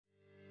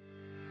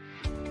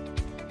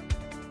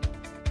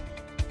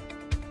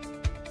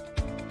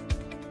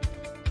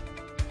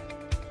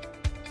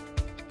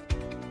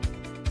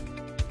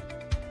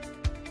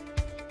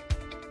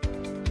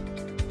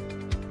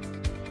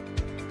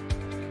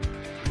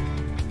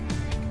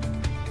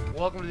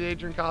welcome to the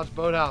Adrian College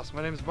Boathouse.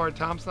 My name is Bart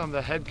Thompson. I'm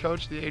the head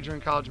coach of the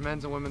Adrian College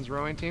men's and women's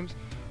rowing teams.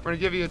 We're going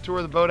to give you a tour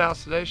of the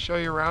boathouse today, show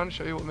you around,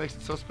 show you what makes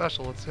it so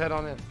special. Let's head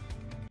on in.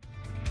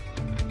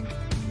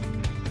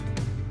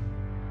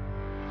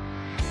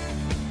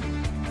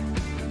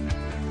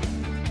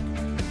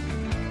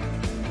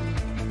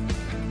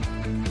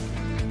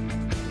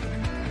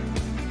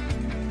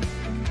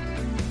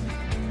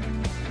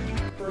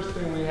 First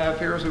thing we have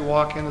here as we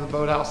walk into the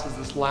boathouse is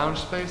this lounge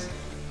space.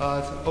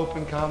 It's an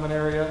open common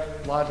area.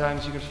 A lot of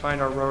times you can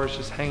find our rowers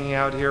just hanging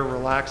out here,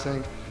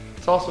 relaxing.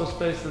 It's also a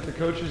space that the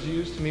coaches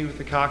use to meet with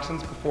the coxswains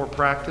before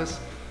practice,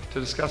 to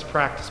discuss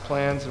practice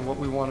plans and what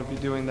we want to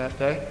be doing that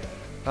day.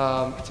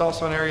 It's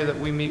also an area that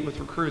we meet with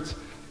recruits,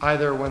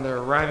 either when they're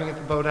arriving at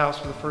the boathouse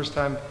for the first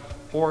time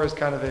or as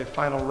kind of a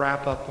final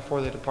wrap-up before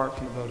they depart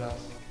from the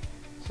boathouse.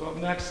 So up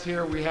next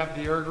here we have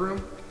the erg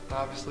room,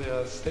 obviously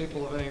a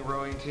staple of any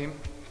rowing team.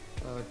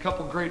 A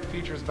couple great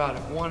features about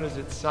it. One is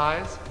its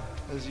size.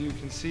 As you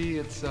can see,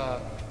 it's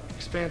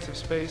expansive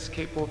space,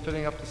 capable of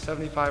fitting up to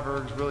 75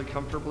 ergs really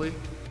comfortably.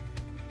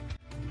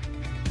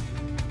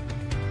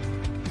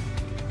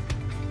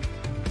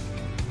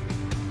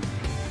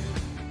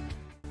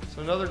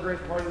 So another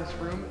great part of this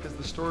room is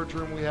the storage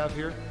room we have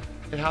here.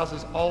 It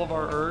houses all of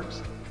our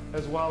ergs,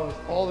 as well as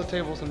all the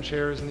tables and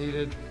chairs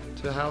needed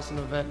to house an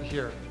event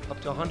here.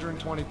 Up to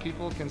 120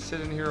 people can sit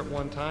in here at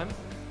one time.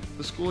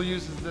 The school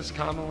uses this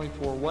commonly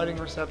for wedding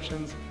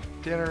receptions,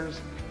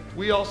 dinners.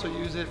 We also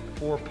use it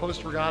for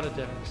post-regatta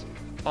dinners.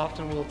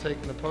 Often we'll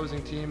take an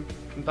opposing team,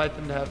 invite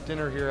them to have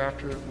dinner here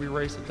after we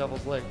race at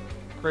Devil's Lake.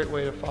 Great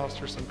way to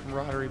foster some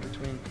camaraderie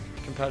between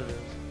competitors.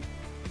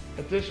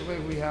 Additionally,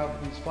 we have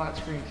these flat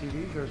screen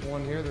TVs. There's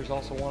one here, there's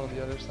also one on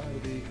the other side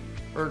of the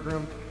erg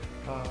room.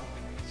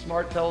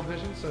 Smart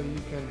television, so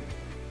you can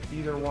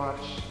either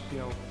watch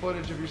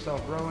footage of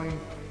yourself rowing,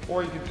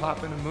 or you can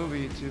pop in a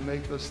movie to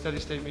make those steady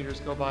state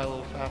meters go by a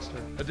little faster.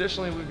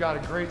 Additionally, we've got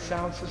a great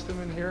sound system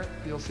in here.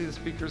 You'll see the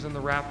speakers in the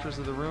rafters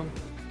of the room.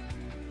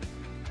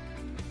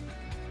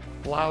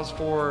 Allows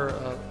for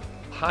a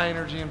high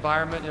energy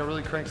environment,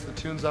 really cranks the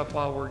tunes up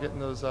while we're getting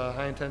those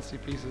high intensity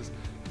pieces.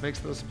 Makes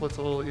those splits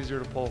a little easier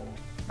to pull.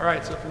 All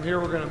right, so from here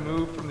we're gonna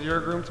move from the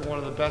erg room to one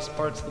of the best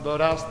parts of the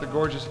boathouse, the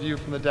gorgeous view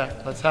from the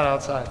deck. Let's head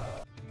outside.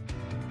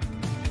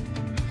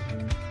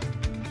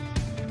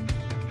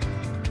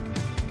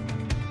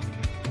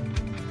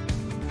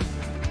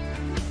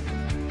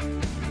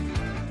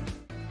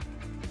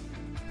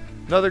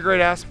 Another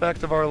great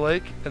aspect of our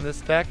lake and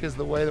this deck is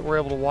the way that we're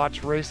able to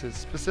watch races.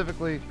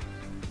 Specifically,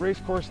 race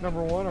course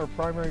number 1, our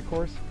primary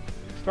course,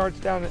 starts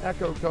down in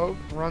Echo Cove,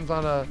 runs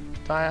on a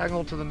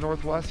diagonal to the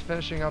northwest,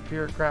 finishing up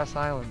here at Grass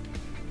Island.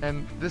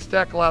 And this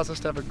deck allows us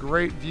to have a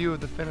great view of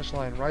the finish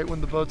line. Right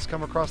when the boats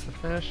come across the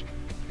finish,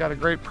 you've got a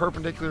great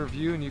perpendicular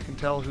view and you can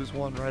tell who's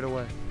won right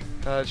away.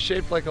 It's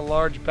shaped like a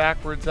large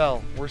backwards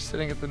L. We're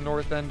sitting at the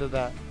north end of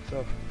that.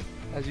 So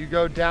as you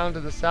go down to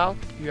the south,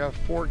 you have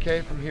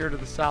 4K from here to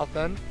the south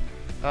end.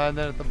 And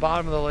then at the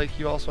bottom of the lake,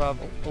 you also have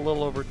a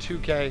little over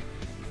 2K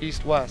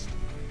east-west.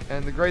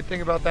 And the great thing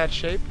about that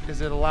shape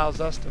is it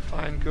allows us to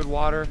find good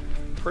water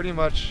pretty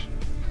much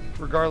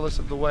regardless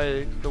of the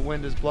way the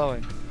wind is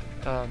blowing.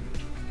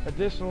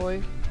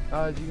 Additionally,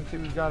 as you can see,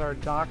 we've got our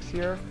docks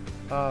here.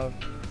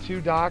 2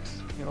 docks,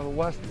 the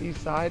west and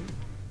east side,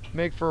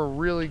 make for a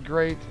really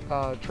great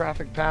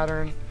traffic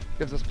pattern.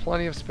 Gives us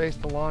plenty of space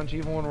to launch,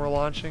 even when we're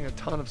launching a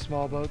ton of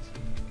small boats.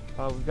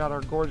 We've got our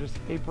gorgeous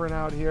apron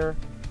out here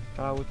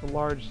with the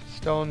large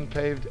stone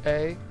paved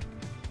A.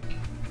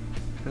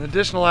 An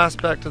additional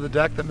aspect of the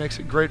deck that makes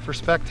it great for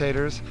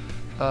spectators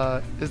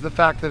is the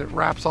fact that it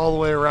wraps all the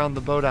way around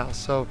the boathouse.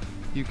 So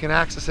you can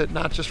access it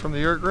not just from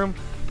the erg room,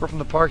 but from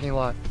the parking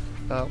lot.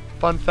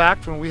 Fun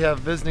fact, when we have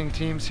visiting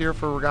teams here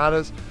for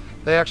regattas,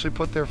 they actually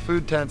put their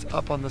food tents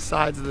up on the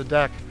sides of the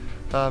deck.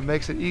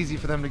 Makes it easy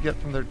for them to get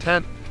from their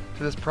tent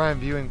to this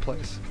prime viewing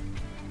place.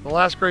 The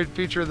last great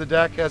feature of the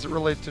deck as it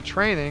relates to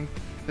training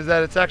is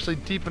that it's actually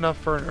deep enough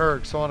for an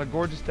erg. So on a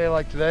gorgeous day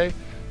like today,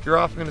 you're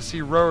often going to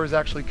see rowers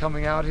actually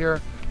coming out here,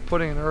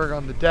 putting an erg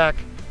on the deck,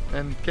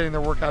 and getting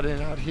their workout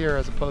in out here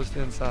as opposed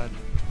to inside.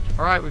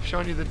 All right, we've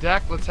shown you the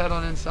deck. Let's head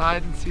on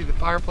inside and see the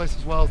fireplace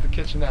as well as the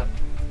kitchenette.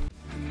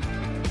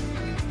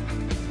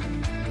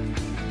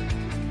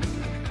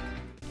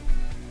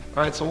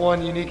 All right, so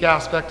one unique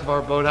aspect of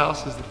our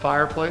boathouse is the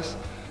fireplace.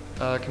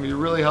 It can be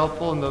really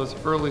helpful in those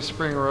early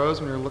spring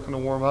rows when you're looking to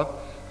warm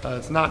up.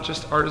 It's not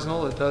just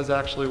artisanal, it does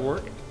actually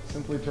work. It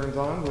simply turns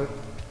on with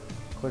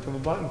a click of a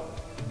button.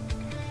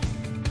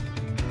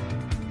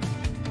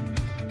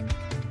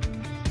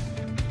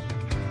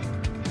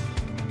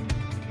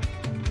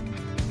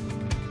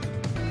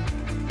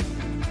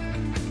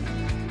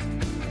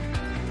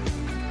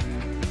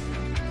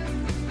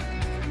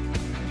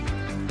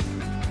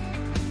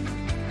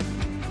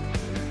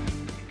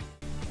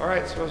 All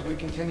right, so as we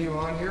continue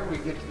on here, we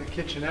get to the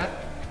kitchenette.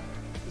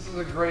 This is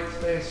a great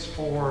space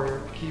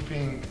for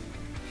keeping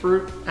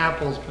fruit,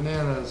 apples,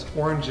 bananas,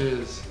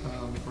 oranges,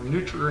 or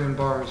Nutri-Grain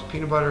bars,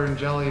 peanut butter and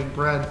jelly and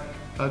bread.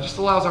 Just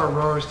allows our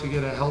rowers to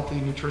get a healthy,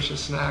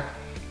 nutritious snack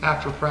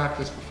after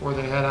practice before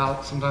they head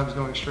out, sometimes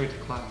going straight to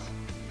class.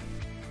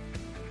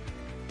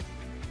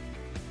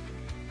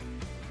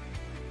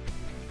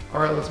 All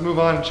right, let's move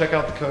on and check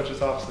out the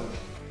coaches' offices.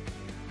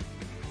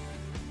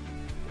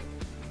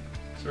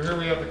 So here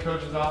we have the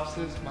coaches'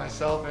 offices.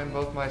 Myself and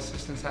both my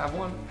assistants have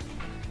one.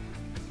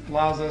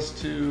 Allows us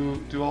to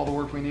do all the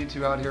work we need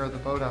to out here at the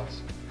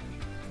boathouse.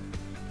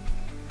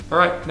 All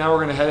right, now we're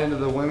going to head into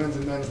the women's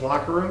and men's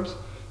locker rooms.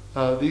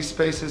 These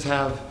spaces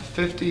have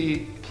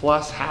 50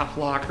 plus half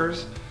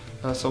lockers,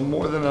 so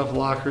more than enough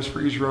lockers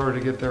for each rower to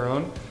get their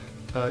own.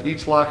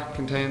 Each locker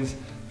contains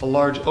a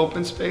large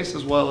open space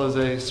as well as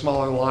a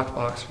smaller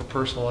lockbox for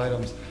personal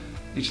items.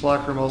 Each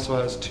locker room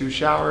also has 2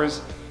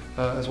 showers,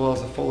 as well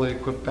as a fully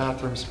equipped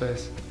bathroom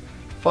space.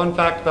 Fun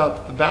fact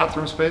about the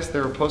bathroom space,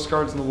 there are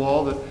postcards on the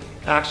wall that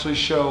actually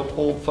show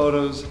old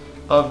photos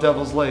of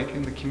Devil's Lake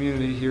in the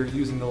community here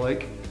using the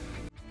lake.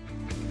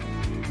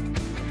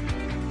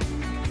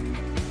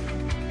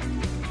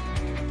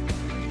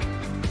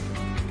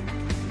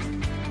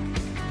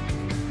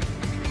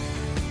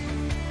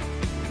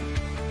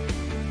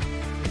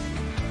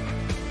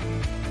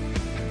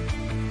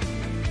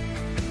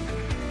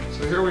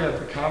 So here we have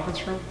the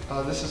conference room.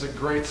 This is a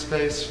great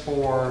space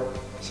for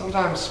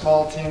sometimes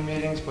small team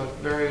meetings, but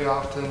very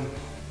often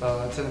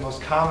I'd say the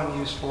most common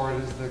use for it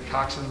is the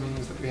coxswain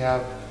meetings that we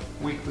have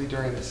weekly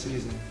during the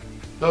season.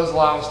 Those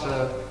allow us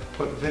to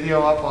put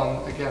video up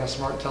on, again, a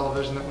smart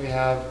television that we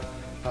have,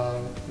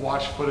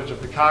 watch footage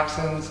of the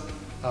coxswains,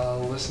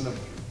 listen to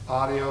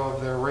audio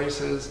of their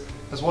races,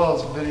 as well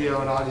as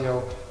video and audio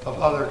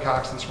of other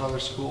coxswains from other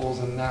schools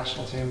and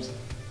national teams,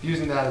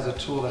 using that as a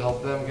tool to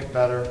help them get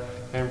better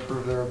and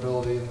improve their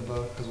ability in the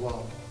boat as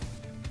well.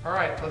 All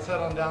right, let's head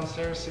on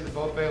downstairs, see the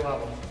boat bay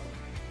level.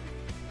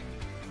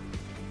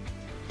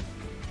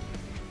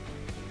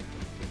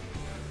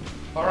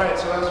 All right,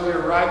 so as we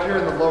arrive here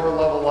in the lower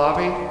level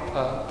lobby,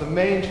 the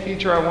main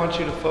feature I want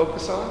you to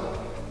focus on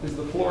is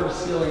the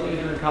floor-to-ceiling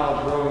Adrian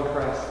College rowing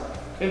crest.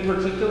 In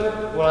particular,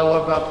 what I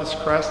love about this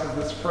crest is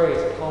this phrase,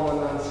 "Calma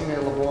non sine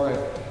labore."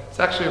 It's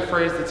actually a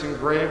phrase that's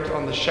engraved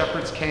on the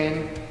shepherd's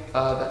cane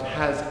that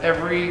has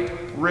every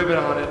ribbon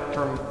on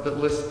it that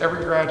lists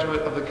every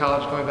graduate of the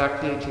college going back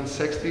to the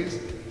 1860s.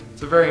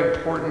 It's a very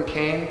important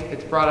cane.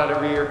 It's brought out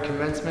every year at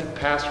commencement,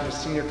 passed from a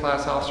senior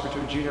class officer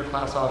to a junior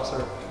class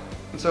officer.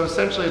 And so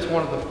essentially it's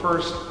one of the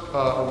first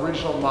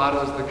original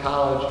mottos of the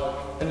college,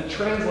 and it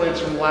translates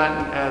from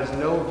Latin as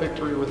 "no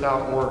victory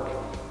without work."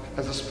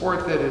 As a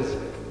sport that is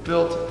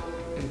built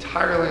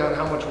entirely on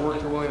how much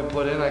work you're willing to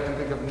put in, I can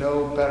think of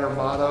no better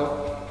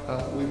motto.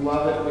 We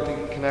love it. We think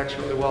it connects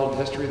really well to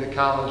the history of the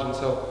college, and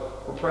so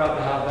we're proud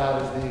to have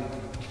that as the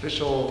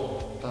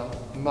official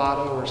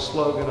motto or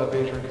slogan of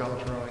Adrian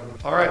College Rowing.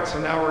 All right, so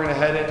now we're going to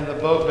head into the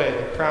boat bay,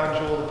 the crown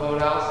jewel of the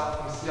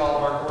boathouse, and see all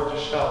of our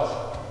gorgeous shells.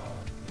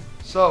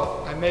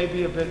 So, I may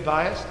be a bit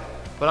biased,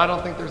 but I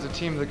don't think there's a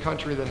team in the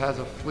country that has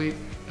a fleet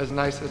as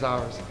nice as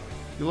ours.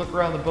 If you look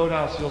around the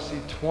boathouse, you'll see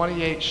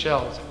 28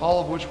 shells, all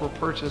of which were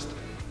purchased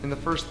in the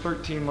first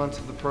 13 months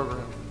of the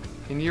program.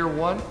 In year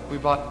 1, we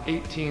bought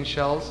 18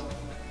 shells.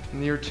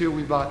 In year 2,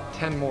 we bought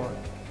 10 more.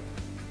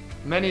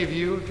 Many of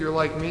you, if you're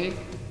like me,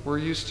 were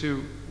used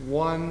to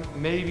 1,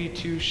 maybe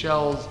 2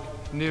 shells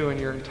new in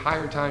your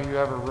entire time you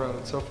ever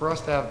rowed. So for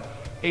us to have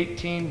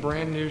 18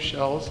 brand new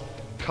shells,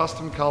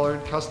 custom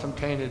colored, custom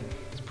painted,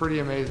 it's pretty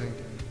amazing.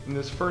 In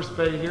this first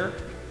bay here,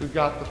 we've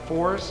got the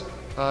 4s.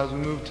 As we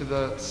move to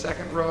the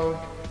second row,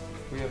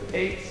 we have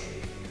 8s,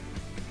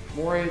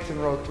 more 8s in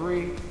row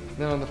 3.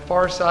 Then on the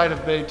far side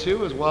of bay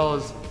 2, as well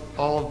as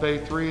all of bay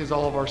 3, is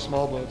all of our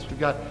small boats. We've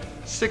got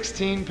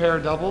 16 pair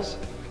doubles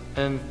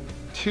and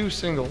 2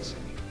 singles,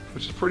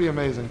 which is pretty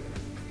amazing.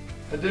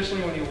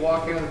 Additionally, when you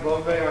walk into the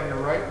boat bay on your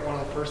right, one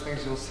of the first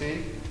things you'll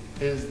see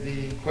is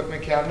the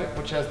equipment cabinet,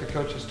 which has the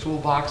coach's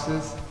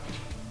toolboxes,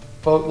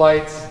 boat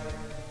lights,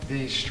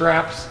 the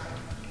straps,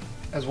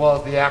 as well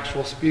as the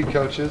actual speed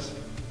coaches,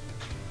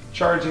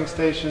 charging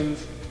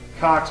stations,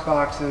 cox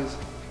boxes,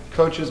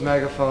 coaches'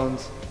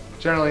 megaphones,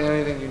 generally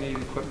anything you need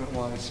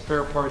equipment-wise,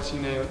 spare parts, you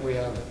name it, we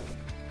have it.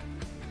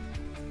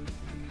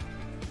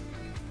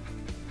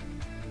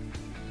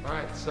 All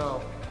right,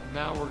 so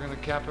now we're going to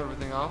cap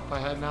everything off by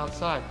heading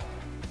outside.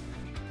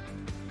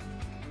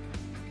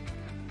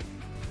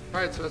 All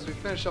right, so as we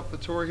finish up the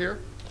tour here,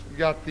 we've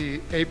got the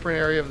apron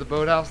area of the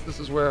boathouse. This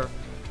is where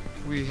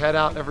we head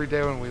out every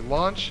day when we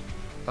launch,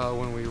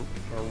 when we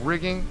are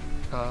rigging.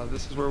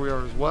 This is where we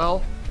are as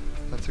well.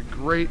 That's a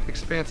great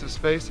expansive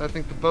space. I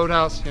think the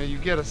boathouse, you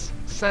get a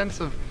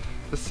sense of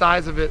the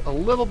size of it a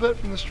little bit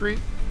from the street,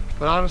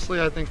 but honestly,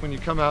 I think when you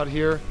come out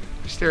here,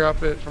 you stare up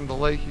at it from the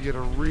lake, you get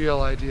a real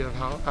idea of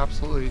how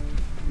absolutely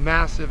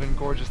massive and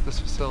gorgeous this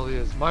facility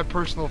is. My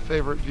personal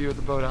favorite view of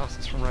the boathouse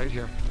is from right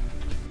here.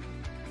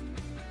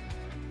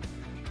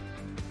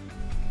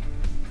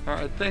 All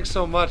right, thanks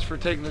so much for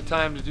taking the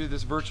time to do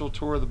this virtual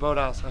tour of the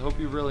boathouse. I hope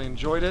you really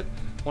enjoyed it.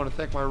 I want to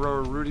thank my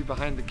rower Rudy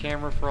behind the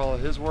camera for all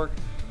of his work.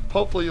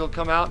 Hopefully you'll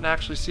come out and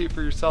actually see it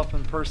for yourself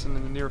in person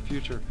in the near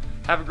future.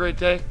 Have a great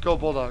day. Go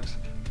Bulldogs.